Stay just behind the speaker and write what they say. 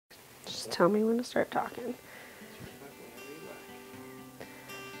Just tell me when to start talking.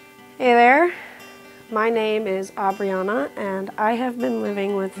 Hey there, my name is Abriana and I have been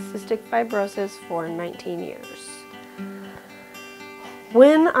living with cystic fibrosis for 19 years.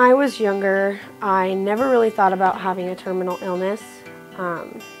 When I was younger, I never really thought about having a terminal illness.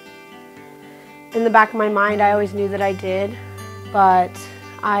 In the back of my mind, I always knew that I did, but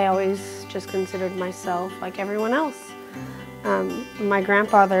I always just considered myself like everyone else. My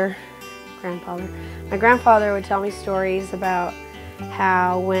grandfather would tell me stories about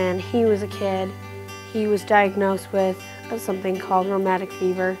how when he was a kid, he was diagnosed with something called rheumatic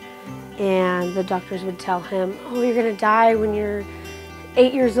fever, and the doctors would tell him, oh, you're gonna die when you're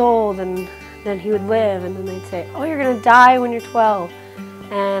 8 years old, and then he would live, and then they'd say, oh, you're gonna die when you're 12.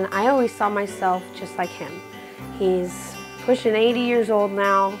 And I always saw myself just like him. He's pushing 80 years old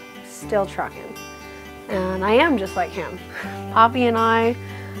now, still trucking. And I am just like him. Poppy and I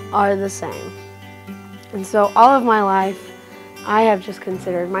are the same. And so all of my life, I have just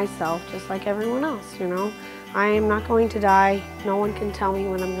considered myself just like everyone else, you know. I am not going to die. No one can tell me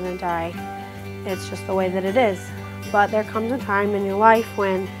when I'm going to die. It's just the way that it is. But there comes a time in your life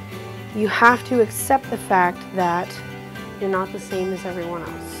when you have to accept the fact that you're not the same as everyone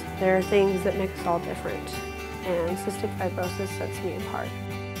else. There are things that make us all different, and cystic fibrosis sets me apart.